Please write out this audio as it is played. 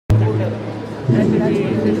Next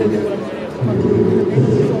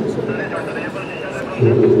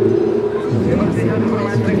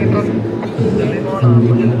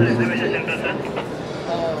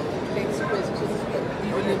questions we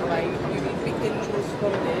will invite, we will pick and choose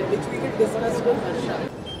from there, which we will discuss with Harsha.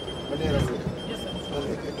 Yes, sir. Yes, sir.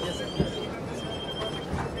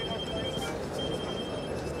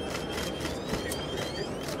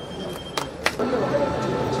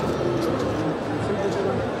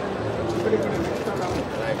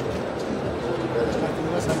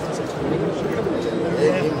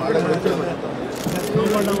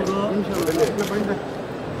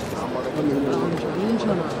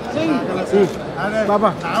 ಬಾಬಾ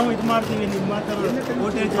ನಾವು ಇದು ಮಾಡ್ತೀವಿ ನಿಮ್ಮ ಮಾತಾಡೋದು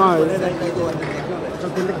ವೋಟೇಜ್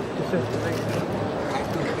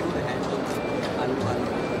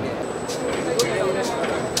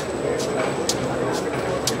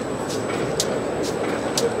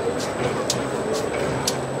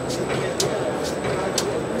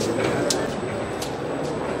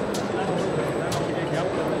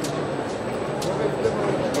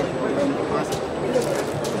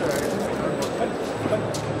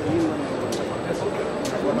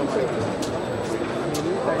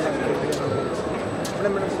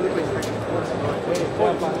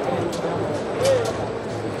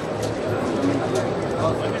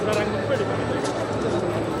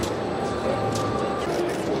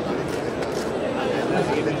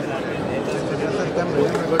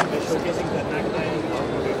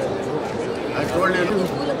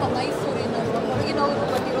ಮೂಲಕ ಮೈಸೂರಿನ ಹೊರಗಿನವರು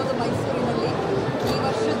ಬಂದಿರೋದು ಮೈಸೂರಿನಲ್ಲಿ ಈ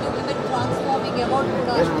ವರ್ಷದ್ದು ವಿಮೆನ್ ಟ್ರಾನ್ಸ್ಫಾರ್ಮಿಂಗ್ ಅವಾರ್ಡ್ ಕೂಡ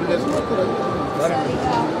ಈಗ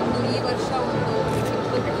ಒಂದು ಈ ವರ್ಷ ಒಂದು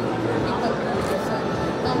ಸರ್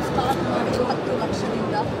ನಾವು ಸ್ಟಾರ್ಟ್ ಮಾಡಿ 10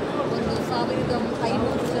 ಲಕ್ಷದಿಂದ ಒಂದು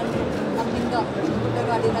 1500 ಜನರು ನಮ್ಮಿಂದ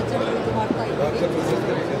ಪುಟ್ಟಗಾಡಿ ರಚನೆಗಳು ಮಾಡ್ತಾ ಇದ್ದೀವಿ.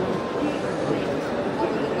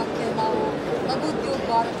 ಮತ್ತು ನಾವು ನವೋದ್ಯೋಗ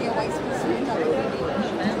ಭಾರತೀಯ ವೈಸ್ ಪ್ರೆಸಿಡೆಂಟ್ ಆಗಿದ್ದೀವಿ.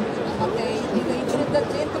 ಮತ್ತು ಈಗ ಇದರಿಂದ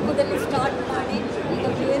ಜೇನುತುಪ್ಪದಲ್ಲಿ ಸ್ಟಾರ್ಟ್ ಮಾಡಿ ಈಗ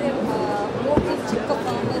ಬೇರೆ ಲೋಕಲ್ ಚಿಕ್ಕ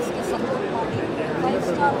ಫಾರ್ಮರ್ಸ್ಗೆ ಸಪೋರ್ಟ್ ಮಾಡಿ 5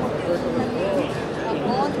 ಸ್ಟಾರ್ ಹೋಟೆಲ್ನಲ್ಲಿ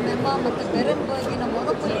ಬಾನ್ ಮೆಮ್ಮ ಮತ್ತು ಬೆರನ್ಬರ್ಗಿನ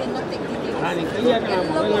ಮೊನೊಪೊಲಿಯನ್ನು ತೆಗೆದಿದ್ದೀವಿ.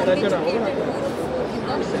 ಎಲ್ಲವೂ ಅನ್ಎಜುಕೇಟೆಡ್ ರೂರಲ್ ಫೋರ್ಗಿಂದ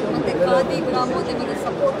ಮತ್ತು ಖಾದಿ ಗ್ರಾಮೋದ್ಯಮದ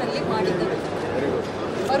ಸಪೋರ್ಟಲ್ಲಿ ಮಾಡಿದ್ದಾರೆ.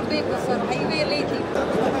 ಬರಬೇಕು ಸರ್, ಹೈವೇಲೇ ಇದ್ದೀವಿ.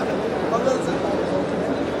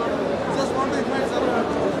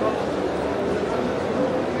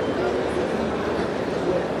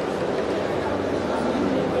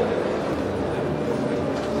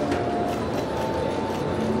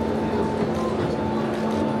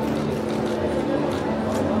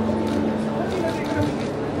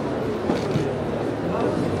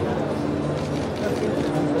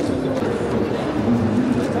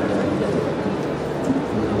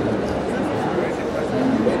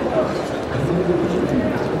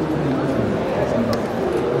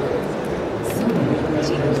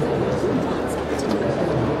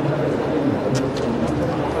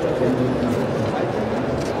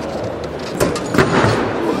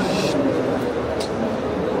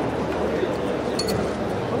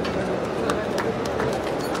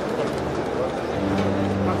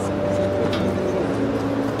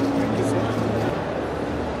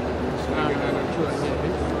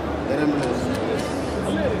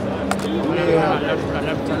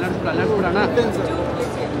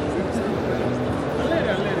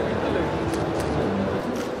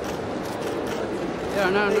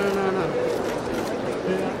 No.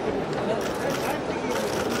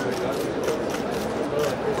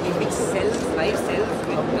 We mix cells, live cells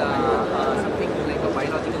with something like a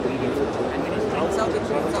biological medium, and when it brings out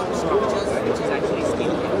structures which is actually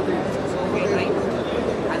skin. So we are trying to,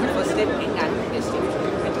 as a first step in animal testing,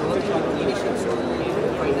 and working on leaderships to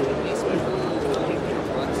find a replacement to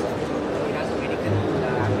birds. It has a medical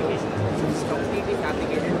application. It's completely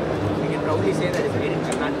fabricated. We can proudly say that it's made in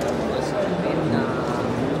Japan first.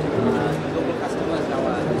 Local customers now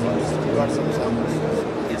are using this. You got some samples?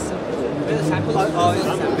 Yes, sir. The samples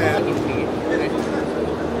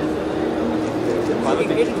we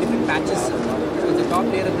create in different patches. So it's the top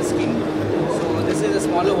layer of the skin. So this is a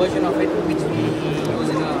smaller version of it which we use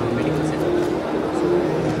in a medical setting.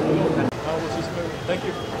 Thank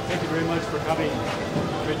you very much for coming.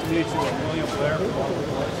 Great to meet you. I'm William Blair from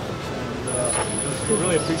Bommai. We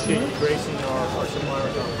really appreciate you gracing our seminar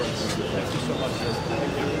conference. Thank you so much.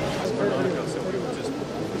 Thank you. So we were just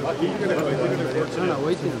talking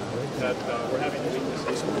that we're having to meet this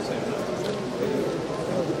issue at the same time.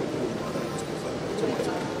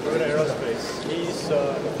 Govt Aerospace.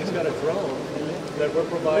 He's got a drone that we're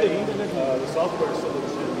providing the software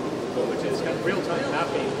solution, which is kind of real-time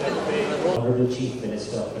mapping that they. Honorable Chief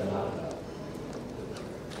Minister of Karnataka.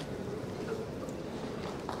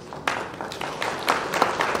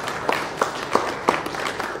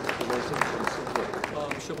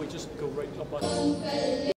 just go right up on.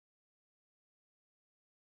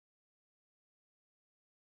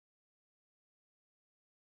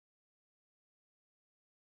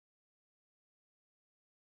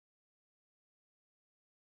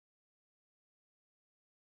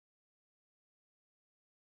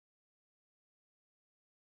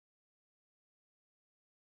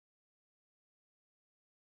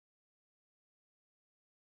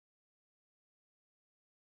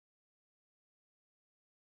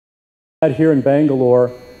 Here in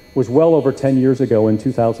Bangalore was well over 10 years ago in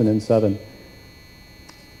 2007.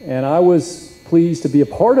 And I was pleased to be a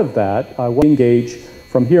part of that. I was engaged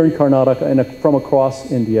from here in Karnataka and from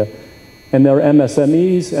across India. And their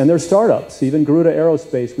MSMEs and their startups, even Govt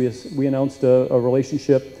Aerospace, we announced a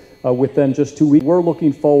relationship with them just 2 weeks. We're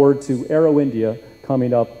looking forward to Aero India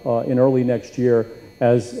coming up in early next year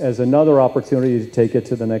as another opportunity to take it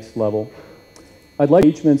to the next level. I'd like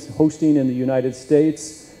engagements hosting in the United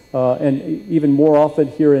States, and even more often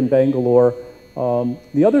here in Bangalore.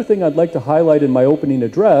 The other thing I'd like to highlight in my opening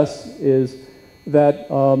address is that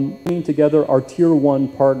bringing together our Tier 1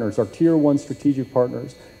 partners, our Tier 1 strategic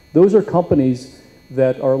partners. Those are companies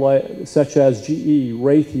that are such as GE,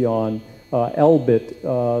 Raytheon, Elbit.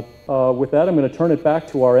 With that, I'm going to turn it back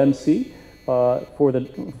to our MC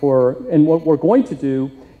and what we're going to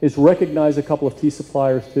do is recognize a couple of key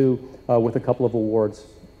suppliers too with a couple of awards.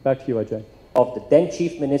 Back to you, Ajay. Of the then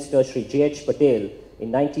Chief Minister Shri J.H. Patel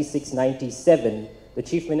in 96-97, the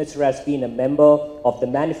Chief Minister has been a member of the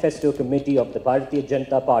Manifesto Committee of the Bharatiya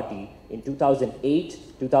Janata Party in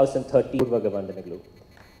 2008-2013.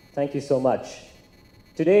 Thank you so much.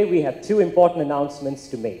 Today we have two important announcements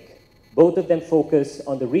to make. Both of them focus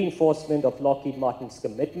on the reinforcement of Lockheed Martin's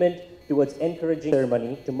commitment towards encouraging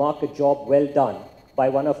ceremony to mark a job well done by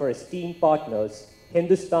one of our esteemed partners,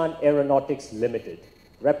 Hindustan Aeronautics Limited,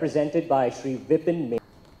 represented by Shri Vipin May.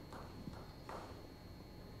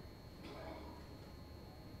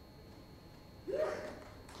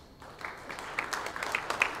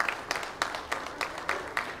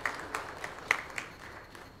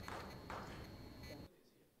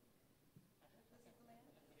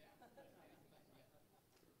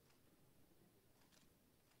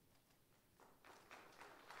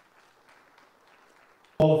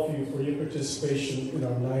 All of you for your participation in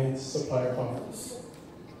our 9th Supplier Conference.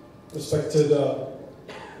 Respected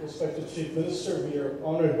Chief Minister, we are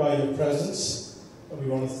honored by your presence, and we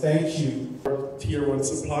want to thank you for Tier 1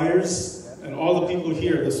 suppliers and all the people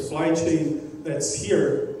here, the supply chain that's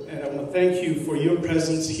here, and I want to thank you for your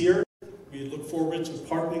presence here. We look forward to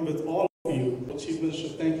partnering with all of you. Chief Minister,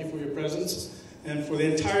 thank you for your presence, and for the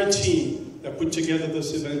entire team that put together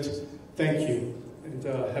this event, thank you, and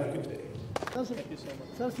have a good day. Thank you so much.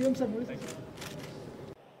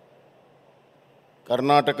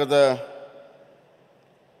 ಕರ್ನಾಟಕದ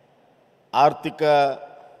ಆರ್ಥಿಕ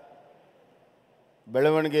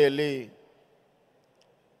ಬೆಳವಣಿಗೆಯಲ್ಲಿ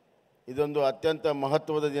ಇದೊಂದು ಅತ್ಯಂತ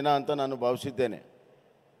ಮಹತ್ವದ ದಿನ ಅಂತ ನಾನು ಭಾವಿಸಿದ್ದೇನೆ.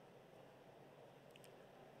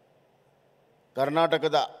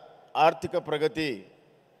 ಕರ್ನಾಟಕದ ಆರ್ಥಿಕ ಪ್ರಗತಿ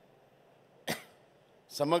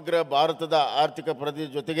ಸಮಗ್ರ ಭಾರತದ ಆರ್ಥಿಕ ಪ್ರಗತಿ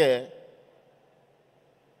ಜೊತೆಗೆ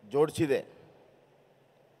ಜೋಡಿಸಿದೆ.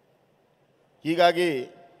 ಹೀಗಾಗಿ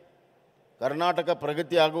ಕರ್ನಾಟಕ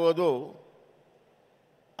ಪ್ರಗತಿ ಆಗುವುದು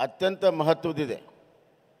ಅತ್ಯಂತ ಮಹತ್ವದಿದೆ.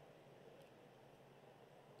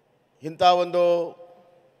 ಇಂಥ ಒಂದು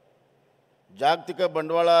ಜಾಗತಿಕ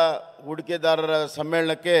ಬಂಡವಾಳ ಹೂಡಿಕೆದಾರರ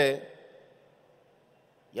ಸಮ್ಮೇಳನಕ್ಕೆ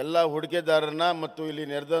ಎಲ್ಲ ಹೂಡಿಕೆದಾರರನ್ನ ಮತ್ತು ಇಲ್ಲಿ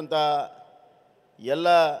ನೆರೆದಂಥ ಎಲ್ಲ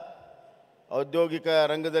ಔದ್ಯೋಗಿಕ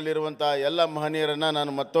ರಂಗದಲ್ಲಿರುವಂಥ ಎಲ್ಲ ಮಹನೀಯರನ್ನು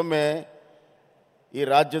ನಾನು ಮತ್ತೊಮ್ಮೆ ಈ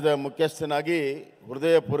ರಾಜ್ಯದ ಮುಖ್ಯಸ್ಥನಾಗಿ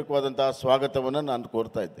ಹೃದಯಪೂರ್ವಕವಾದಂಥ ಸ್ವಾಗತವನ್ನು ನಾನು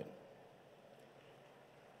ಕೋರ್ತಾ ಇದ್ದೇನೆ.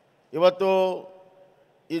 ಇವತ್ತು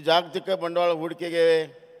ಈ ಜಾಗತಿಕ ಬಂಡವಾಳ ಹೂಡಿಕೆಗೆ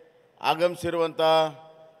ಆಗಮಿಸಿರುವಂಥ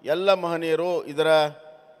ಎಲ್ಲ ಮಹನೀಯರು ಇದರ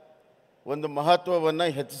ಒಂದು ಮಹತ್ವವನ್ನು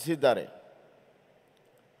ಹೆಚ್ಚಿಸಿದ್ದಾರೆ.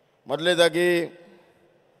 ಮೊದಲನೇದಾಗಿ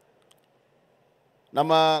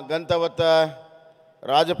ನಮ್ಮ ಗಂತವತ್ತ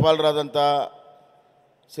ರಾಜ್ಯಪಾಲರಾದಂಥ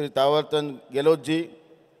ಶ್ರೀ ತಾವರ್ಚಂದ್ ಗೆಹ್ಲೋಟ್ಜಿ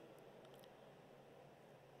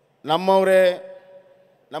ನಮ್ಮವರೇ,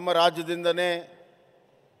 ನಮ್ಮ ರಾಜ್ಯದಿಂದನೇ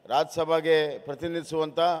ರಾಜ್ಯಸಭೆಗೆ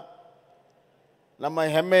ಪ್ರತಿನಿಧಿಸುವಂಥ ನಮ್ಮ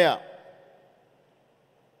ಹೆಮ್ಮೆಯ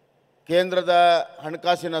ಕೇಂದ್ರದ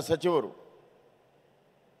ಹಣಕಾಸಿನ ಸಚಿವರು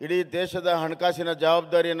ಇಡೀ ದೇಶದ ಹಣಕಾಸಿನ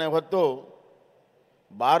ಜವಾಬ್ದಾರಿಯನ್ನು ಹೊತ್ತು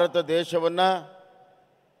ಭಾರತ ದೇಶವನ್ನು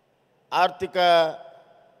ಆರ್ಥಿಕ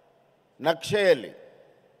ನಕ್ಷೆಯಲ್ಲಿ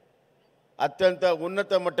ಅತ್ಯಂತ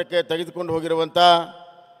ಉನ್ನತ ಮಟ್ಟಕ್ಕೆ ತೆಗೆದುಕೊಂಡು ಹೋಗಿರುವಂಥ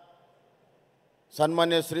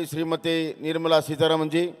ಸನ್ಮಾನ್ಯ ಶ್ರೀಮತಿ ನಿರ್ಮಲಾ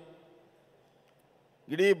ಸೀತಾರಾಮನ್ ಜಿ,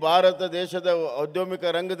 ಇಡೀ ಭಾರತ ದೇಶದ ಔದ್ಯೋಗಿಕ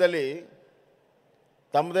ರಂಗದಲ್ಲಿ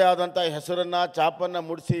ತಮ್ಮದೇ ಆದಂಥ ಹೆಸರನ್ನು ಛಾಪನ್ನು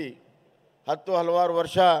ಮೂಡಿಸಿ ಹಲವಾರು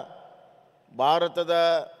ವರ್ಷ ಭಾರತದ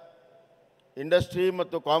ಇಂಡಸ್ಟ್ರಿ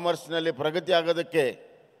ಮತ್ತು ಕಾಮರ್ಸ್ನಲ್ಲಿ ಪ್ರಗತಿ ಆಗೋದಕ್ಕೆ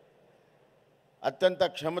ಅತ್ಯಂತ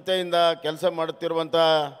ಕ್ಷಮತೆಯಿಂದ ಕೆಲಸ ಮಾಡುತ್ತಿರುವಂಥ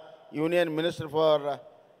union minister for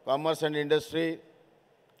commerce and industry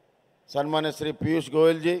ಸನ್ಮಾನ್ಯ ಶ್ರೀ ಪಿಯೂಷ್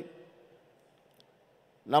ಗೋಯಲ್ಜಿ,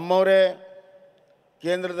 ನಮ್ಮವರೇ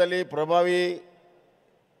ಕೇಂದ್ರದಲ್ಲಿ ಪ್ರಭಾವಿ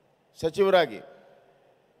ಸಚಿವರಾಗಿ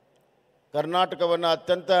ಕರ್ನಾಟಕವನ್ನು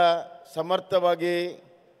ಅತ್ಯಂತ ಸಮರ್ಥವಾಗಿ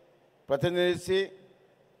ಪ್ರತಿನಿಧಿಸಿ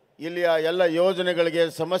ಇಲ್ಲಿಯ ಎಲ್ಲ ಯೋಜನೆಗಳಿಗೆ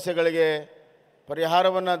ಸಮಸ್ಯೆಗಳಿಗೆ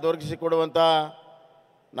ಪರಿಹಾರವನ್ನು ದೊರಕಿಸಿಕೊಡುವಂಥ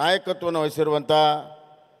ನಾಯಕತ್ವವನ್ನು ವಹಿಸಿರುವಂಥ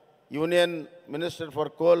ಯೂನಿಯನ್ ಮಿನಿಸ್ಟರ್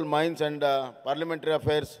ಫಾರ್ ಕೋಲ್ ಮೈನ್ಸ್ ಆ್ಯಂಡ್ ಪಾರ್ಲಿಮೆಂಟರಿ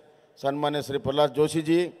ಅಫೇರ್ಸ್ ಸನ್ಮಾನ್ಯ ಶ್ರೀ ಪ್ರಹ್ಲಾದ್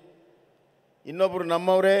ಜೋಶಿಜಿ, ಇನ್ನೊಬ್ಬರು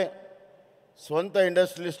ನಮ್ಮವರೇ ಸ್ವಂತ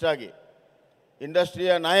ಇಂಡಸ್ಟ್ರಿಯಲಿಸ್ಟ್ ಆಗಿ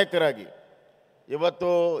ಇಂಡಸ್ಟ್ರಿಯ ನಾಯಕರಾಗಿ ಇವತ್ತು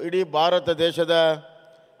ಇಡೀ ಭಾರತ ದೇಶದ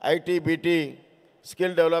IT BT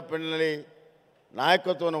ಸ್ಕಿಲ್ ಡೆವಲಪ್ಮೆಂಟ್ನಲ್ಲಿ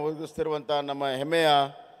ನಾಯಕತ್ವವನ್ನು ಒದಗಿಸ್ತಿರುವಂಥ ನಮ್ಮ ಹೆಮ್ಮೆಯ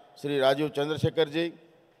ಶ್ರೀ ರಾಜೀವ್ ಚಂದ್ರಶೇಖರ್ಜಿ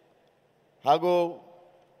ಹಾಗೂ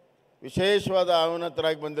ವಿಶೇಷವಾದ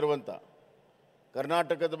ಆಹ್ವಾನಿತರಾಗಿ ಬಂದಿರುವಂಥ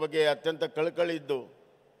ಕರ್ನಾಟಕದ ಬಗ್ಗೆ ಅತ್ಯಂತ ಕಳಕಳಿ ಇದ್ದು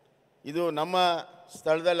ಇದು ನಮ್ಮ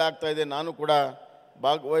ಸ್ಥಳದಲ್ಲಿ ಆಗ್ತಾಯಿದೆ, ನಾನು ಕೂಡ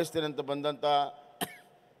ಭಾಗವಹಿಸ್ತೀನಿ ಅಂತ ಬಂದಂಥ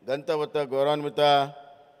ಗಂತವತ್ತ ಗೌರವಾನ್ವಿತ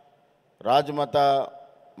ರಾಜಮಾತಾ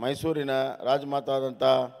ಮೈಸೂರಿನ ರಾಜಮಾತಾ ಆದಂಥ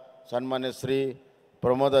ಸನ್ಮಾನ್ಯ ಶ್ರೀ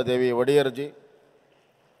ಪ್ರಮೋದ ದೇವಿ ಒಡೆಯರ್ಜಿ,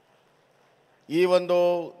 ಈ ಒಂದು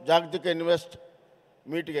ಜಾಗತಿಕ ಇನ್ವೆಸ್ಟ್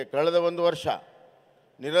ಮೀಟ್ಗೆ ಕಳೆದ ಒಂದು ವರ್ಷ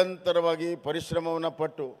ನಿರಂತರವಾಗಿ ಪರಿಶ್ರಮವನ್ನು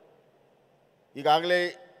ಪಟ್ಟು ಈಗಾಗಲೇ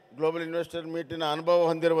ಗ್ಲೋಬಲ್ ಇನ್ವೆಸ್ಟರ್ ಮೀಟಿನ ಅನುಭವ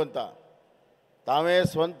ಹೊಂದಿರುವಂಥ ತಾವೇ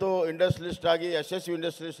ಸ್ವಂತ ಇಂಡಸ್ಟ್ರಿಯಲಿಸ್ಟ್ ಆಗಿ ಯಶಸ್ವಿ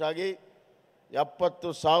ಇಂಡಸ್ಟ್ರಿಯಲಿಸ್ಟ್ ಆಗಿ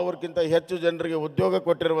 70,000ಕ್ಕಿಂತ ಹೆಚ್ಚು ಜನರಿಗೆ ಉದ್ಯೋಗ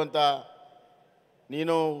ಕೊಟ್ಟಿರುವಂಥ,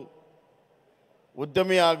 ನೀನು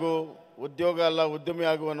ಉದ್ಯಮಿ ಆಗು, ಉದ್ಯೋಗ ಅಲ್ಲ ಉದ್ಯಮಿ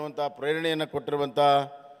ಆಗು ಅನ್ನುವಂಥ ಪ್ರೇರಣೆಯನ್ನು ಕೊಟ್ಟಿರುವಂಥ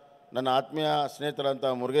ನನ್ನ ಆತ್ಮೀಯ ಸ್ನೇಹಿತರಂಥ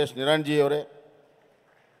ಮುರುಗೇಶ್ ನಿರಾಣ್ಜಿಯವರೇ,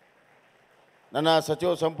 ನನ್ನ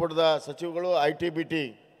ಸಚಿವ ಸಂಪುಟದ ಸಚಿವಗಳು IT BT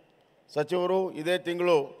ಸಚಿವರು ಇದೇ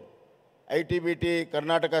ತಿಂಗಳು IT BT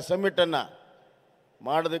ಕರ್ನಾಟಕ ಸಮ್ಮಿಟನ್ನು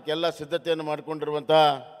ಮಾಡೋದಕ್ಕೆಲ್ಲ ಸಿದ್ಧತೆಯನ್ನು ಮಾಡಿಕೊಂಡಿರುವಂಥ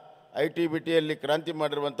IT BTಯಲ್ಲಿ ಕ್ರಾಂತಿ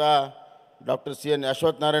ಮಾಡಿರುವಂಥ ಡಾಕ್ಟರ್ CN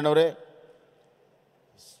ಅಶ್ವಥ್ ನಾರಾಯಣ್ ಅವರೇ,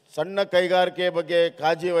 ಸಣ್ಣ ಕೈಗಾರಿಕೆ ಬಗ್ಗೆ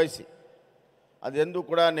ಕಾಳಜಿ ವಹಿಸಿ ಅದೆಂದೂ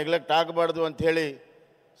ಕೂಡ ನೆಗ್ಲೆಕ್ಟ್ ಆಗಬಾರ್ದು ಅಂಥೇಳಿ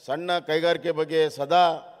ಸಣ್ಣ ಕೈಗಾರಿಕೆ ಬಗ್ಗೆ ಸದಾ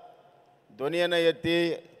ಧ್ವನಿಯನ್ನು ಎತ್ತಿ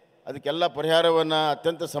ಅದಕ್ಕೆಲ್ಲ ಪರಿಹಾರವನ್ನು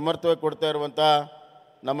ಅತ್ಯಂತ ಸಮರ್ಥವಾಗಿ ಕೊಡ್ತಾ ಇರುವಂಥ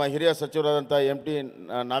ನಮ್ಮ ಹಿರಿಯ ಸಚಿವರಾದಂಥ MT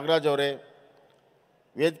ನಾಗರಾಜ್ ಅವರೇ,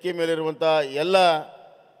 ವೇದಿಕೆ ಮೇಲಿರುವಂಥ ಎಲ್ಲ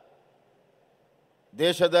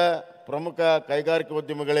ದೇಶದ ಪ್ರಮುಖ ಕೈಗಾರಿಕೆ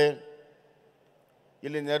ಉದ್ಯಮಿಗಳೇ,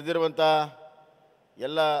 ಇಲ್ಲಿ ನೆರೆದಿರುವಂಥ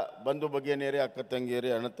ಎಲ್ಲ ಬಂಧು ಭಗಿನಿಯರೇ, ಅಕ್ಕ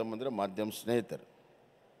ತಂಗಿಯರೇ, ಅಣ್ಣ ತಮ್ಮಂದಿರ, ಮಾಧ್ಯಮ ಸ್ನೇಹಿತರು,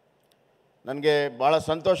 ನನಗೆ ಭಾಳ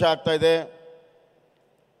ಸಂತೋಷ ಆಗ್ತಾಯಿದೆ.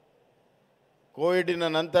 ಕೋವಿಡಿನ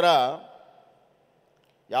ನಂತರ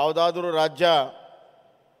ಯಾವುದಾದ್ರೂ ರಾಜ್ಯ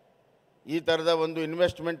ಈ ಥರದ ಒಂದು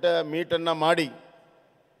ಇನ್ವೆಸ್ಟ್ಮೆಂಟ್ ಮೀಟನ್ನು ಮಾಡಿ,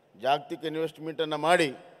 ಜಾಗತಿಕ ಇನ್ವೆಸ್ಟ್ಮೆಂಟನ್ನು ಮಾಡಿ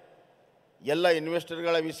ಎಲ್ಲ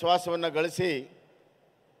ಇನ್ವೆಸ್ಟರ್ಗಳ ವಿಶ್ವಾಸವನ್ನು ಗಳಿಸಿ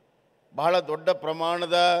ಬಹಳ ದೊಡ್ಡ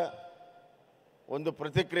ಪ್ರಮಾಣದ ಒಂದು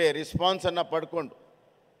ಪ್ರತಿಕ್ರಿಯೆ ರೆಸ್ಪಾನ್ಸನ್ನು ಪಡ್ಕೊಂಡು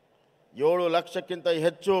 7 ಲಕ್ಷಕ್ಕಿಂತ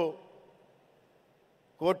ಹೆಚ್ಚು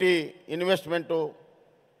ಕೋಟಿ ಇನ್ವೆಸ್ಟ್ಮೆಂಟು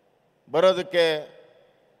ಬರೋದಕ್ಕೆ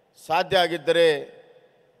ಸಾಧ್ಯ ಆಗಿದ್ದರೆ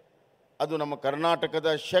ಅದು ನಮ್ಮ ಕರ್ನಾಟಕದ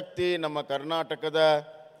ಶಕ್ತಿ, ನಮ್ಮ ಕರ್ನಾಟಕದ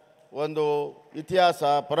ಒಂದು ಇತಿಹಾಸ,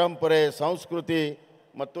 ಪರಂಪರೆ, ಸಂಸ್ಕೃತಿ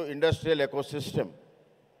ಮತ್ತು ಇಂಡಸ್ಟ್ರಿಯಲ್ ಎಕೋಸಿಸ್ಟಮ್.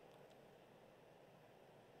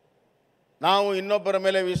 ನಾವು ಇನ್ನೊಬ್ಬರ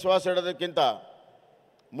ಮೇಲೆ ವಿಶ್ವಾಸ ಇಡೋದಕ್ಕಿಂತ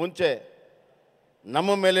ಮುಂಚೆ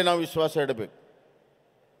ನಮ್ಮ ಮೇಲೆ ನಾವು ವಿಶ್ವಾಸ ಇಡಬೇಕು.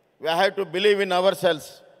 We have to believe in our selves,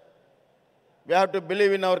 we have to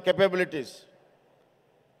believe in our capabilities,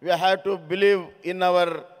 we have to believe in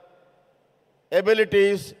our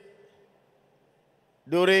abilities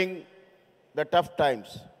during the tough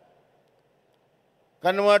times.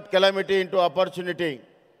 Convert calamity into opportunity,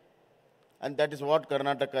 and that is what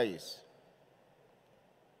Karnataka is.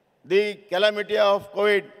 The calamity of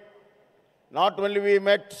COVID, not only we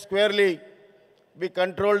met squarely, we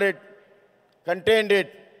controlled it, contained it.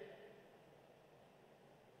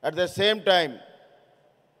 At the same time,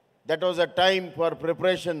 that was a time for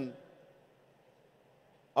preparation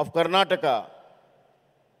of Karnataka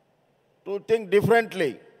to think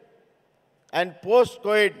differently. And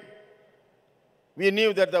post-COVID, we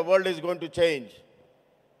knew that the world is going to change.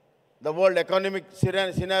 The world economic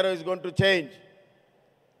scenario is going to change.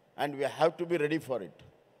 And we have to be ready for it.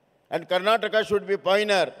 And Karnataka should be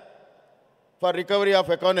pioneer for recovery of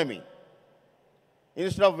economy.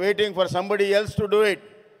 Instead of waiting for somebody else to do it,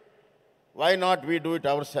 why not we do it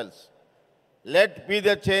ourselves? Let be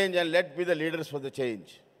the change and let be the leaders for the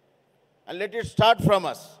change. And let it start from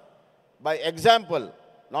us. By example,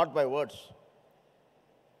 not by words.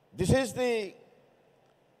 This is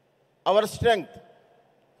our strength.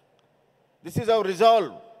 This is our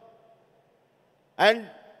resolve. And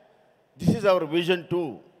this is our vision too.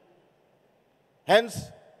 Hence,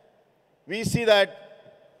 we see that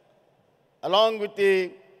along with the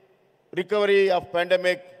recovery of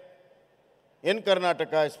pandemic in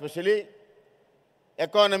Karnataka especially,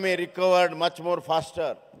 economy recovered much more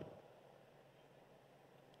faster.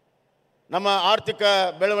 ನಮ್ಮ ಆರ್ಥಿಕ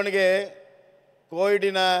ಬೆಳವಣಿಗೆ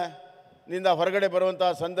ಕೋವಿಡಿನಿಂದ ಹೊರಗಡೆ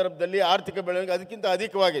ಬರುವಂತಹ ಸಂದರ್ಭದಲ್ಲಿ ಆರ್ಥಿಕ ಬೆಳವಣಿಗೆ ಅದಕ್ಕಿಂತ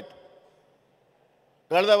ಅಧಿಕವಾಗಿತ್ತು.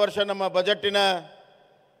 ಕಳೆದ ವರ್ಷ ನಮ್ಮ ಬಜೆಟಿನ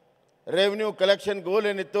ರೆವಿನ್ಯೂ ಕಲೆಕ್ಷನ್ ಗೋಲ್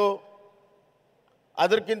ಏನಿತ್ತು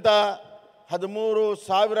ಅದಕ್ಕಿಂತ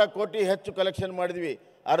 13,000 ಕೋಟಿ ಹೆಚ್ಚು ಕಲೆಕ್ಷನ್ ಮಾಡಿದ್ವಿ.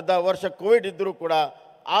 ಅರ್ಧ ವರ್ಷ ಕೋವಿಡ್ ಇದ್ದರೂ ಕೂಡ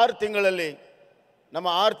 6 ತಿಂಗಳಲ್ಲಿ ನಮ್ಮ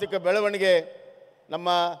ಆರ್ಥಿಕ ಬೆಳವಣಿಗೆ, ನಮ್ಮ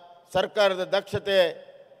ಸರ್ಕಾರದ ದಕ್ಷತೆ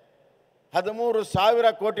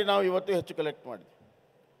 13,000 ಕೋಟಿ ನಾವು ಇವತ್ತು ಹೆಚ್ಚು ಕಲೆಕ್ಟ್ ಮಾಡಿದ್ವಿ.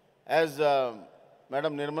 As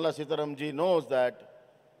Madam Nirmala Sitaram ji knows that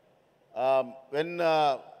when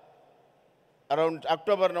around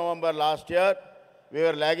October, November last year, we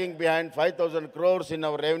were lagging behind 5,000 crores in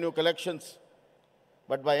our revenue collections.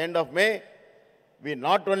 But by end of May, we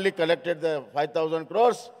not only collected the 5,000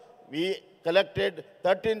 crores, we collected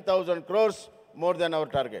 13,000 crores more than our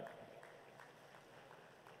target.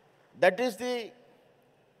 That is the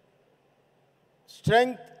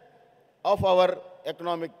strength of our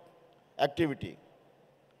economic activity.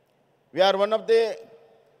 We are one of the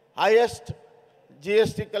highest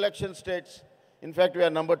GST collection states. In fact, we are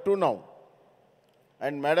number 2 now.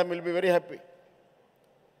 And Madam will be very happy.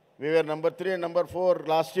 We were number 3 and number 4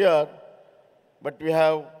 last year, but we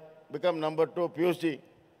have become number 2 PUC.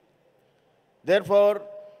 Therefore,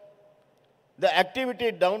 the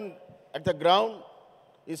activity down at the ground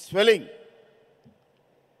is swelling,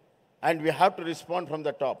 and we have to respond from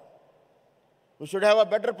the top. We should have a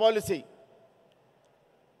better policy.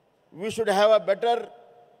 We should have a better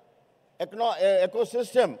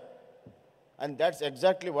ecosystem, and that's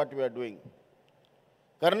exactly what we are doing.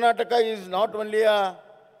 Karnataka is not only a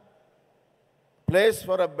place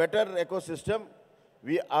for a better ecosystem,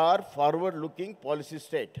 we are forward-looking policy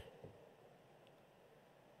state.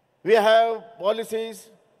 We have policies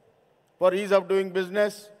for ease of doing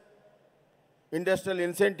business, industrial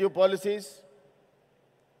incentive policies.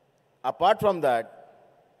 Apart from that,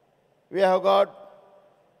 we have got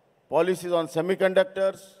policies on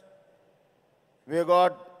semiconductors, we have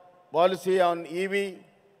got policy on EV,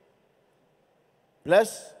 plus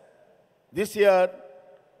this year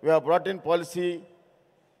we have brought in policy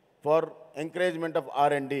for encouragement of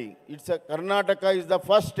R&D. Karnataka is the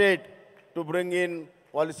first state to bring in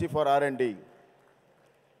policy for R&D.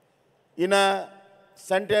 In a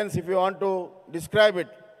sentence, if you want to describe it,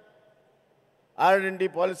 R&D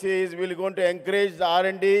policy is we're going to encourage the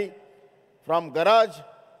R&D from garage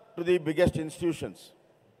to the biggest institutions.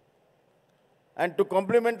 And to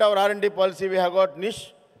complement our R&D policy, we have got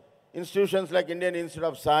niche institutions like Indian Institute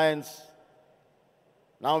of Science.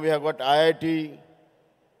 Now we have got IIT.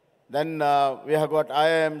 Then we have got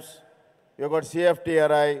IIMs. We have got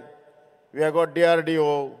CFTRI. We have got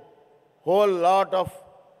DRDO. Whole lot of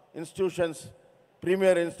institutions,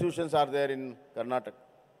 premier institutions are there in Karnataka.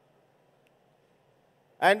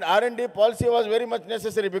 And R&D policy was very much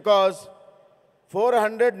necessary because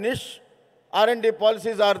 400 niche R&D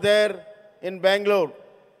policies are there in Bangalore.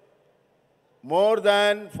 More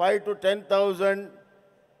than 5 to 10,000.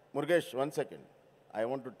 Murugesh, 1 second. I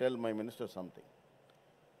want to tell my minister something.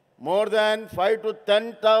 More than 5 to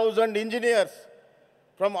 10,000 engineers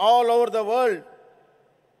from all over the world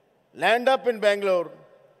land up in Bangalore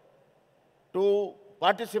to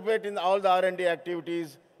participate in all the R&D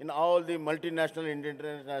activities in all the multinational and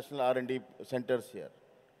international R&D centers here.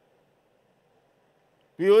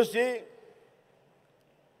 PUC,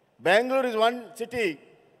 Bangalore is one city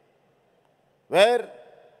where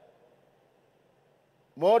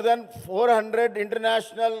more than 400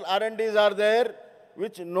 international R&Ds are there,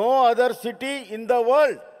 which no other city in the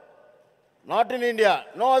world, not in India,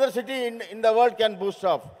 no other city in the world can boast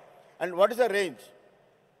of. And what is the range?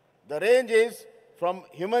 The range is from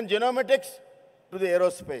human genomics to the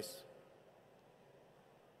aerospace.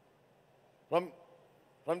 From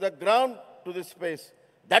the ground to the space.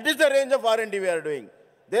 That is the range of R&D we are doing.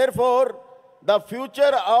 Therefore, the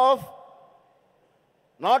future of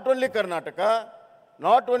not only Karnataka,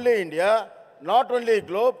 not only India, not only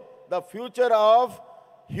globe, the future of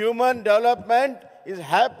human development is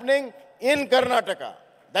happening in Karnataka.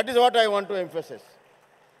 That is what I want to emphasize.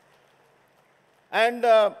 And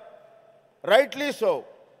rightly so,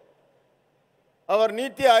 our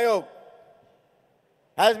Niti Ayog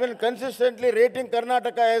has been consistently rating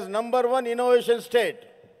Karnataka as #1 innovation state.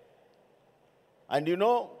 And you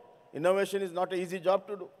know, innovation is not an easy job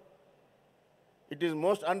to do. It is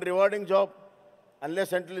most unrewarding job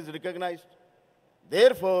unless until it is recognized.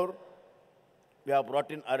 Therefore, we have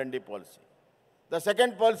brought in R&D policy. The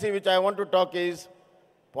second policy which I want to talk is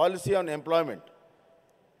policy on employment.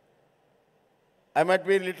 I might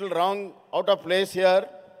be a little wrong, out of place here,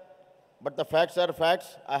 but the facts are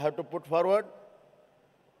facts. I have to put forward.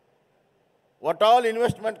 What all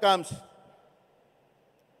investment comes,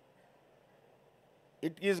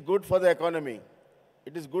 it is good for the economy.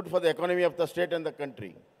 It is good for the economy of the state and the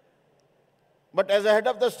country. But as a head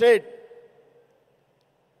of the state,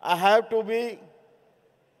 I have to be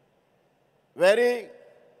very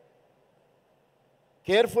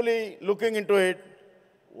carefully looking into it,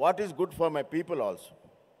 what is good for my people also.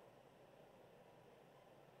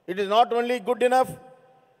 It is not only good enough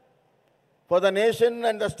for the nation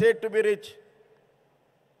and the state to be rich.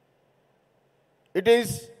 It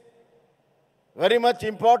is very much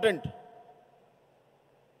important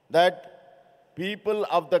that people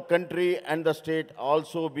of the country and the state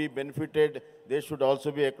also be benefited. They should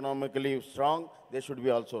also be economically strong. They should be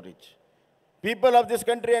also rich. People of this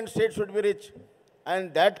country and state should be rich.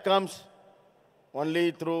 And that comes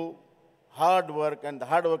only through hard work, and the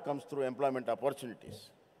hard work comes through employment opportunities.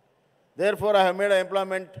 Therefore, I have made an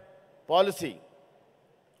employment policy.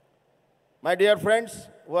 My dear friends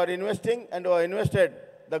who are investing and who are invested,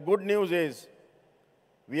 the good news is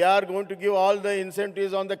we are going to give all the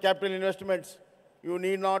incentives on the capital investments. You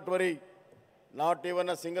need not worry. Not even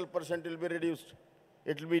a single % will be reduced.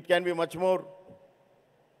 It can be much more.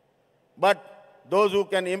 But those who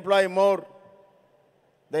can employ more,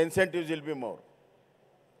 the incentives will be more.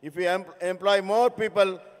 If we employ more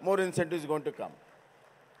people, more incentives is going to come.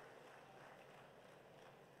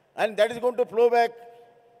 And that is going to flow back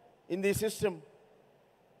in the system.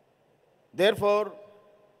 Therefore,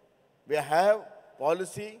 we have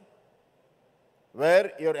policy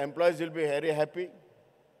where your employees will be very happy.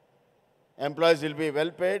 Employees will be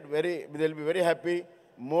well paid, they will be very happy.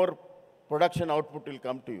 More production output will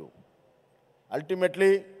come to you.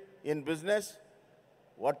 Ultimately, in business,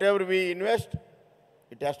 whatever we invest,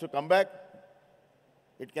 it has to come back.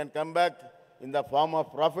 It can come back in the form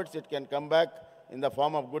of profits. It can come back in the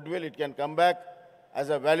form of goodwill. It can come back as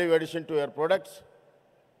a value addition to your products.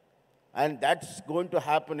 And that's going to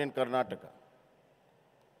happen in Karnataka.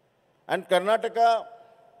 And Karnataka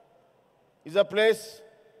is a place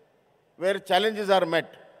where challenges are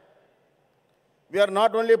met. We are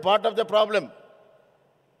not only part of the problem.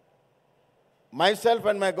 Myself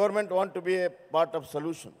and my government want to be a part of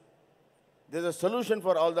solution. There's a solution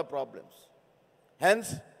for all the problems.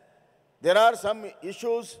 Hence, there are some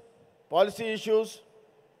issues, policy issues,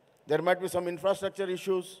 there might be some infrastructure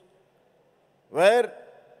issues, where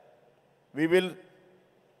we will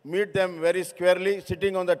meet them very squarely,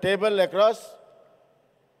 sitting on the table across.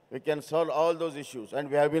 We can solve all those issues, and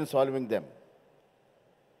we have been solving them.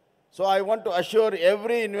 So I want to assure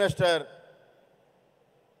every investor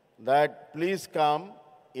that please come,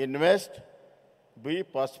 invest, be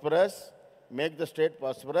prosperous, make the state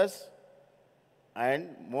prosperous,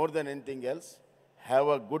 and more than anything else, have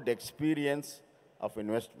a good experience of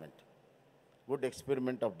investment, good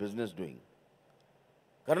experiment of business doing.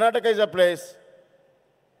 Karnataka is a place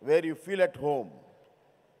where you feel at home.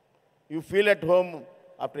 You feel at home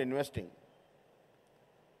after investing.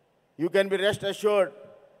 You can be rest assured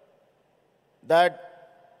that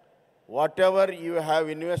whatever you have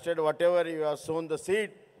invested, whatever you have sown the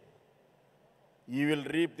seed, you will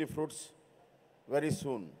reap the fruits very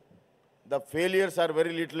soon. The failures are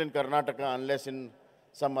very little in Karnataka unless in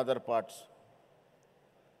some other parts.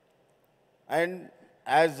 And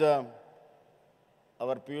as our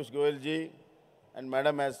Piyush Goyal ji and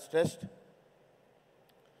Madam has stressed,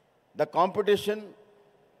 the competition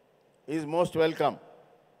is most welcome.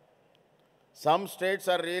 Some states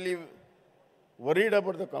are really worried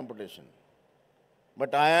about the competition.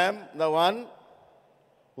 But I am the one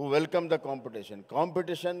who welcomes the competition.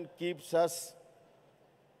 Competition keeps us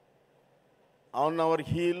on our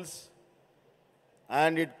heels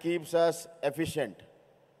and it keeps us efficient.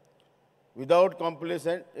 Without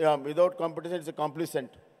competition, it's a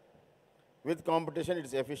complacent. With competition,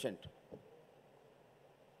 it's efficient.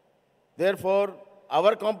 Therefore,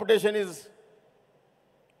 our competition is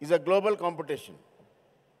a global competition.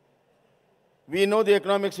 We know the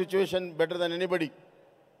economic situation better than anybody.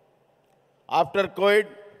 After COVID,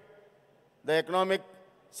 the economic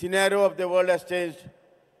scenario of the world has changed.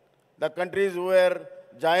 The countries who were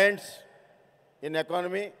giants in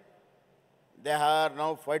economy, they are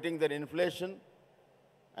now fighting their inflation.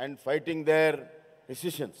 and fighting their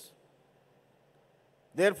decisions.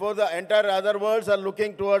 Therefore, the entire other worlds are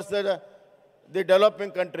looking towards the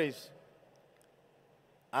developing countries.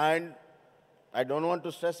 And I don't want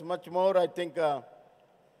to stress much more. I think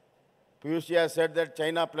Piyush has said that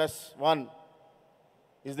China plus one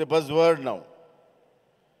is the buzzword now.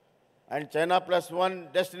 And China plus one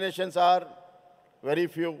destinations are very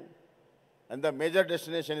few. And the major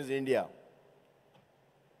destination is India.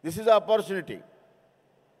 This is an opportunity.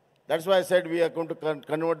 That's why I said we are going to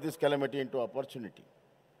convert this calamity into opportunity.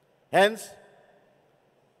 Hence,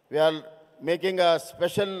 we are making a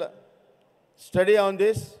special study on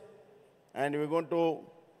this, and we're going to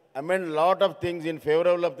amend a lot of things in favor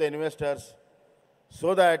of the investors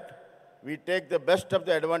so that we take the best of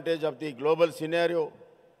the advantage of the global scenario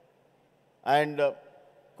and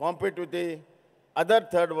compete with the other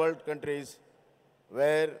third world countries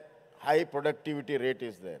where high productivity rate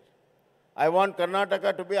is there. I want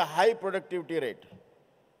Karnataka to be a high productivity rate,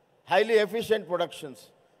 highly efficient productions,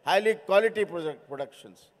 highly quality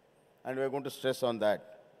productions, and we're going to stress on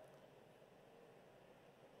that.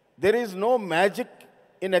 There is no magic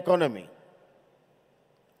in economy.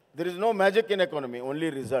 There is no magic in economy, only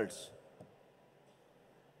results.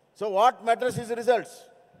 So what matters is results.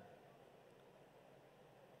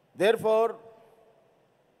 Therefore,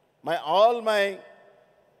 all my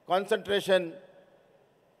concentration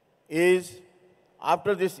is,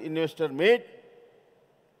 after this investor meet,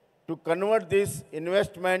 to convert this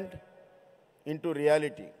investment into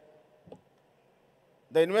reality.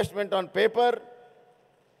 The investment on paper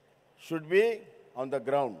should be on the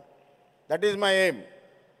ground. That is my aim.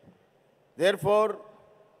 Therefore,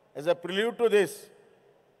 as a prelude to this,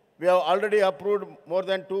 we have already approved more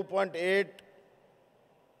than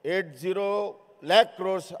 2.880 lakh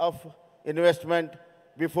crores of investment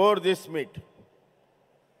before this meet.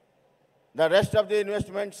 The rest of the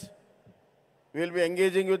investments, we will be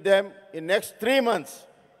engaging with them. In next 3 months,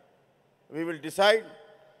 we will decide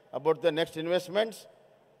about the next investments.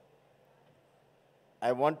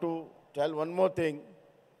 I want to tell one more thing.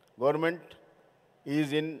 Government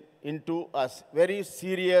is into a very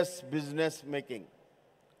serious business making.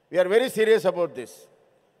 We are very serious about this.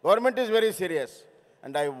 Government is very serious.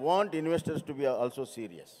 And I want investors to be also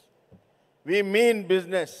serious. We mean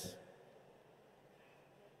business.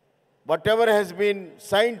 Whatever has been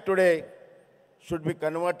signed today should be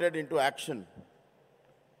converted into action.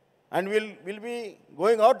 And we'll be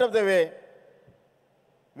going out of the way.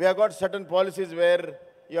 We have got certain policies where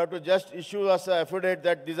you have to just issue us an affidavit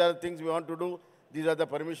that these are the things we want to do, these are the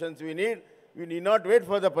permissions we need. We need not wait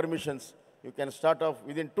for the permissions. You can start off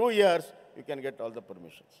within 2 years, you can get all the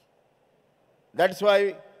permissions. That's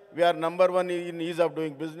why we are number one in ease of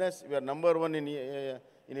doing business. We are number one in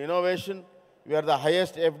innovation. We are the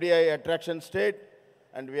highest FDI attraction state.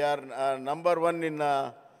 And we are number one in,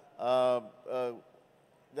 there are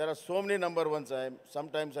so many number ones.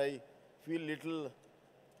 Sometimes I feel little.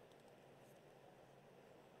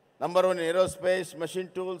 Number one in aerospace, machine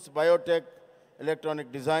tools, biotech,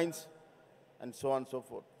 electronic designs, and so on and so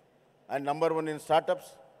forth. And number one in startups.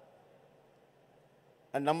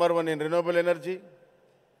 And number one in renewable energy.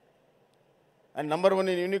 And number one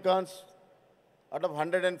in unicorns. Out of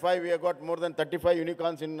 105, we have got more than 35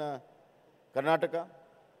 unicorns in Karnataka.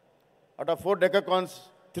 Out of 4 decacorns,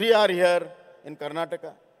 3 are here in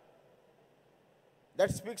Karnataka.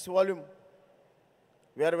 That speaks volume.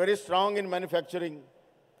 We are very strong in manufacturing.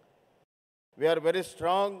 We are very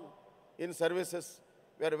strong in services.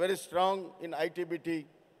 We are very strong in ITBT.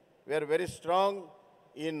 We are very strong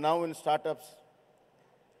now in startups.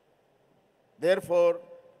 Therefore,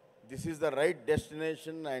 this is the right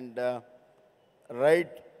destination and right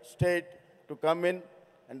state to come in.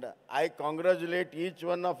 And I congratulate each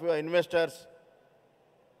one of your investors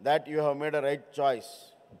that you have made a right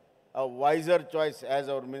choice, a wiser choice, as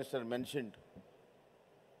our minister mentioned.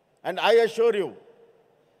 And I assure you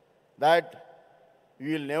that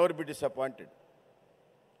you will never be disappointed.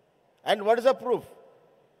 And what is the proof?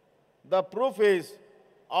 The proof is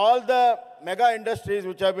all the mega industries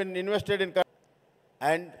which have been invested in,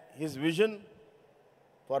 and his vision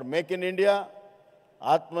for Make in India,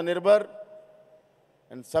 Atmanirbhar,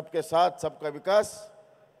 and Sabke Saath, Sabka Vikas.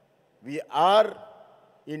 We are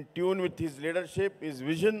in tune with his leadership, his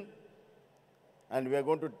vision, and we are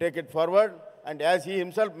going to take it forward. And as he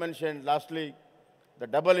himself mentioned, lastly, the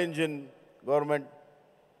double-engine government.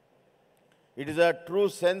 It is a true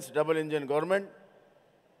sense double-engine government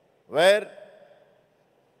where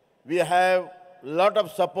we have a lot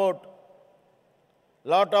of support,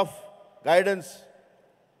 lot of guidance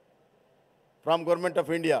from Government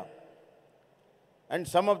of India. And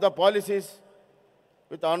some of the policies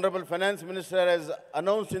with Honorable Finance Minister has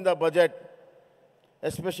announced in the budget,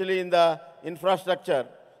 especially in the infrastructure,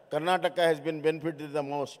 Karnataka has been benefited the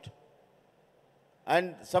most.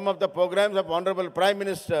 And some of the programs of Honorable Prime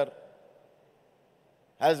Minister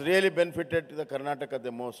has really benefited the Karnataka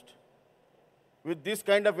the most. With this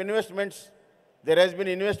kind of investments, there has been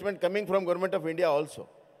investment coming from Government of India also.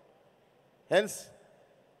 Hence,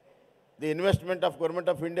 the investment of Government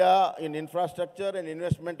of India in infrastructure and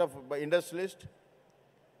investment of industrialists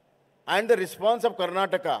and the response of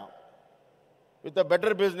Karnataka with a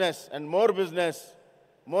better business,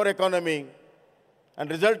 more economy and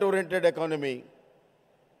result-oriented economy,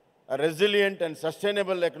 a resilient and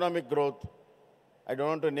sustainable economic growth. I don't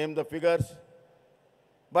want to name the figures,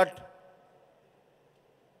 but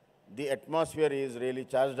the atmosphere is really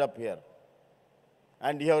charged up here.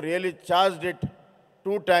 And you have really charged it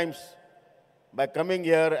 2 times by coming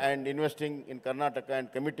here and investing in Karnataka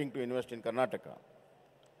and committing to invest in Karnataka.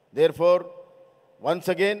 Therefore, once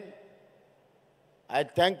again, I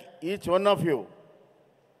thank each one of you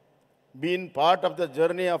being part of the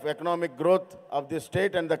journey of economic growth of this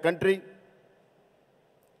state and the country.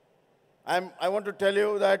 I want to tell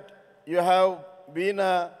you that you have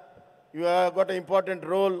got an important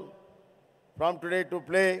role from today to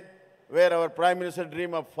play, where our Prime Minister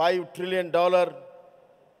dream of $5 trillion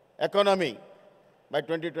economy by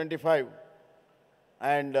 2025.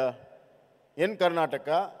 And in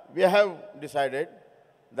Karnataka, we have decided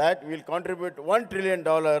that we will contribute $1 trillion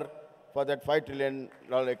for that $5 trillion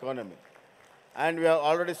economy. And we have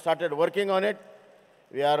already started working on it.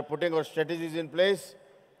 We are putting our strategies in place.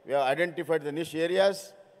 We have identified the niche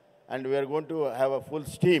areas, and we are going to have a full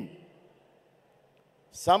steam.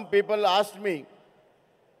 Some people asked me,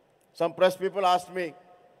 some press people asked me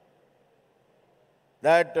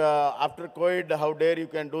that after COVID, how dare you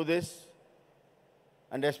can do this?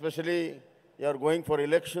 And especially, you are going for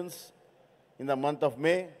elections in the month of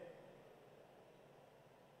May.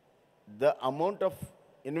 The amount of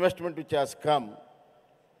investment which has come,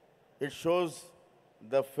 it shows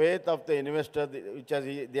the faith of the investor which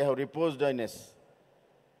they have reposed in us.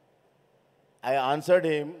 I answered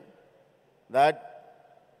him that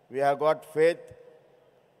we have got faith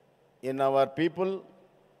in our people,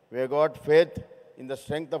 we have got faith in the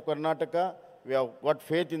strength of Karnataka, we have got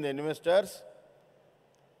faith in the investors,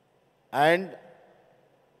 and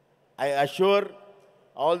I assure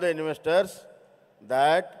all the investors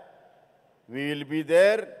that we will be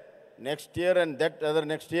there next year and that other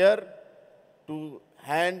next year to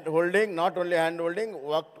hand-holding, not only hand-holding,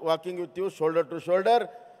 walking with you shoulder to shoulder.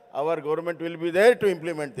 Our government will be there to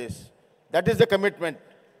implement this. That is the commitment.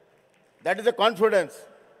 That is the confidence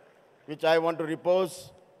which I want to repose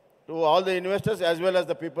to all the investors as well as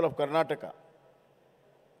the people of Karnataka.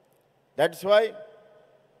 That's why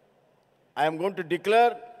I am going to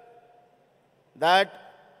declare that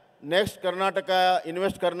next Karnataka,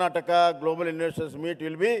 Invest Karnataka Global Investors Meet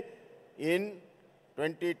will be in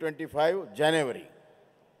 2025 January.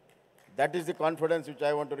 That is the confidence which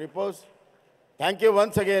I want to repose. Thank you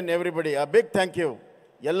once again, everybody. A big thank you.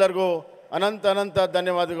 ಎಲ್ಲರಿಗೂ ಅನಂತ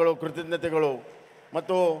ಧನ್ಯವಾದಗಳು, ಕೃತಜ್ಞತೆಗಳು.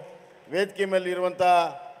 ಮತ್ತು ವೇದಿಕೆ ಮೇಲೆ ಇರುವಂಥ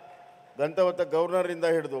ಗಂತವತ್ತ ಗವರ್ನರಿಂದ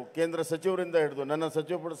ಹಿಡಿದು, ಕೇಂದ್ರ ಸಚಿವರಿಂದ ಹಿಡಿದು, ನನ್ನ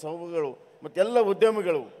ಸಚಿವ ಸಹೋದರಗಳು ಮತ್ತು ಎಲ್ಲ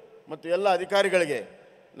ಉದ್ಯಮಿಗಳು ಮತ್ತು ಎಲ್ಲ ಅಧಿಕಾರಿಗಳಿಗೆ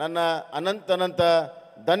ನನ್ನ ಅನಂತ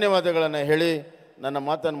ಧನ್ಯವಾದಗಳನ್ನು ಹೇಳಿ ನನ್ನ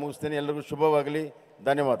ಮಾತನ್ನು ಮುಗಿಸ್ತೇನೆ. ಎಲ್ಲರಿಗೂ ಶುಭವಾಗಲಿ.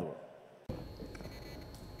 ಧನ್ಯವಾದಗಳು.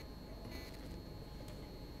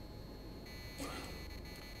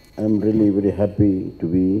 I am really very happy to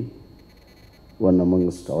be one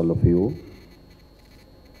amongst all of you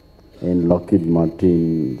in Lockheed Martin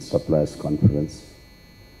Suppliers Conference.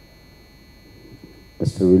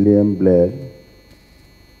 Mr. William Blair,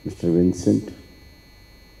 Mr. Vincent,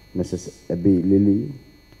 Mrs. Abby Lilly,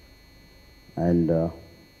 and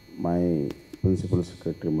my Principal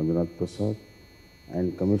Secretary Manjunath Prasad,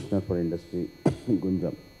 and Commissioner for Industry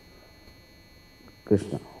Gunjam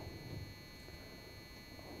Krishna.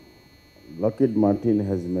 Lockheed Martin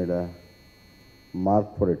has made a mark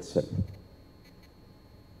for itself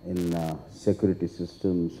in security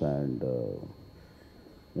systems and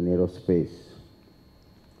in aerospace.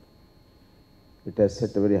 It has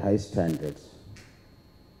set very high standards,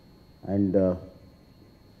 and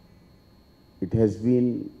it has been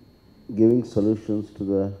giving solutions to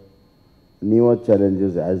the newer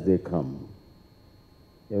challenges as they come.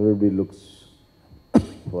 Everybody looks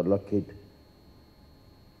for Lockheed,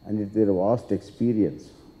 and it's their vast experience.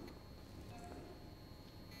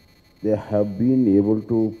 They have been able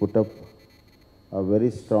to put up a very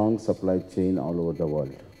strong supply chain all over the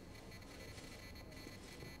world.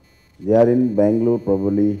 They are in Bangalore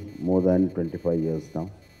probably more than 25 years now.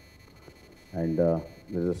 and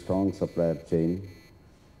there's a strong supplier chain.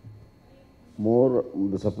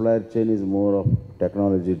 The supplier chain is more of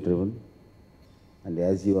technology driven, and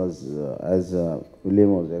as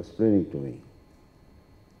William was explaining to me,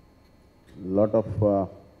 a lot of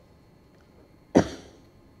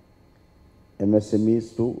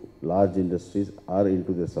MSMEs to large industries are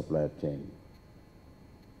into the supplier chain,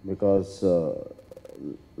 because a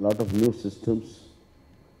lot of new systems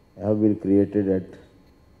have been created at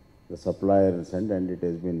the supplier's end, and it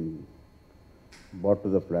has been brought to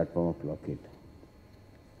the platform of Lockheed.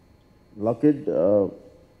 Lockheed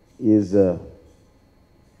is a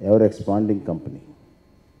ever-expanding company,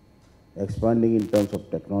 expanding in terms of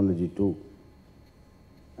technology too,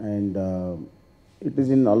 and it is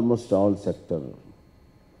in almost all sectors: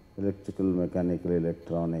 electrical, mechanical,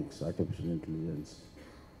 electronics, artificial intelligence.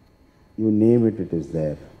 You name it, it is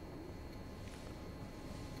there.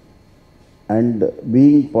 And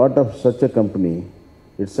being part of such a company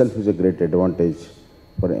itself is a great advantage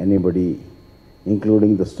for anybody,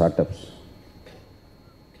 including the startups.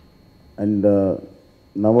 And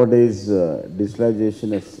nowadays,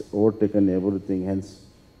 digitalization has overtaken everything, hence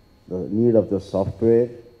the need of the software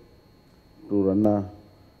to run an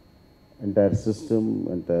entire system,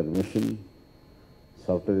 entire mission.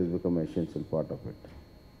 Software has become an essential part of it.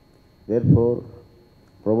 Therefore,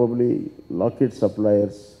 probably Lockheed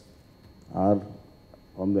suppliers are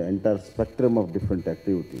on the entire spectrum of different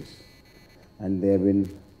activities, and they have been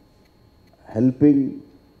helping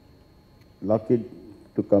Lockheed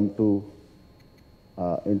to come to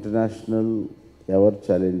international,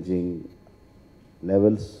 ever-challenging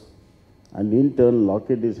levels, and in turn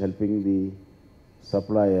Lockheed is helping the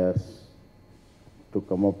suppliers to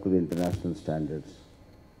come up to the international standards,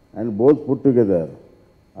 and both put together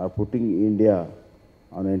are putting India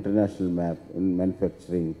on an international map in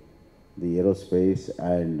manufacturing the aerospace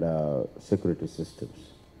and security systems.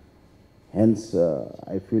 Hence,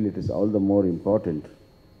 I feel it is all the more important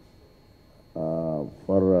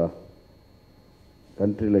for a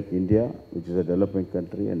country like India, which is a developing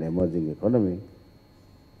country and emerging economy,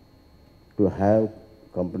 to have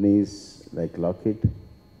companies like Lockheed.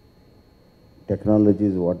 Technology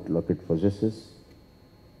is what Lockheed possesses,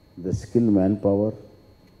 the skill manpower,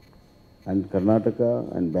 and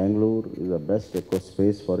Karnataka and Bangalore is the best eco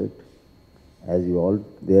space for it, as you all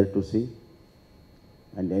there to see.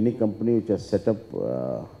 And any company which has set up,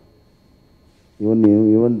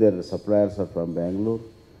 even their suppliers are from Bangalore,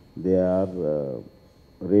 they are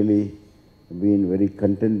really being very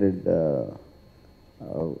contented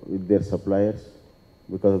with their suppliers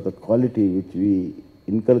because of the quality which we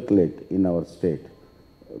inculcate in our state,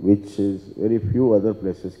 which is very few other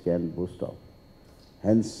places can boast of.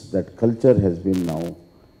 Hence, that culture has been now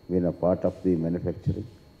been a part of the manufacturing.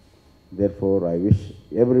 Therefore, I wish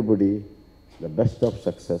everybody the best of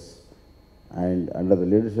success, and under the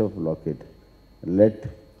leadership of Lockheed, let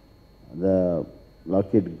the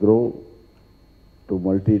Lockheed grow to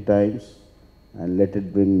multi-times and let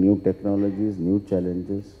it bring new technologies, new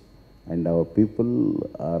challenges, and our people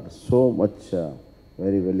are so much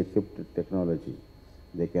very well equipped with technology.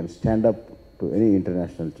 They can stand up to any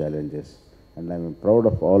international challenges, and I am proud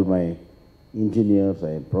of all my engineers,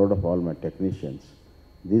 I am proud of all my technicians.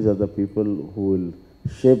 These are the people who will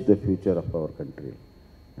shape the future of our country,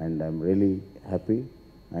 and I am really happy,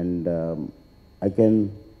 and I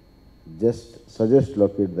can just suggest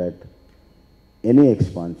Lockheed that any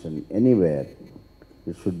expansion anywhere,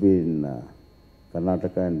 it should be in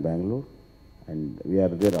Karnataka and Bangalore, and we are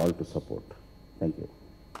there all to support. Thank you.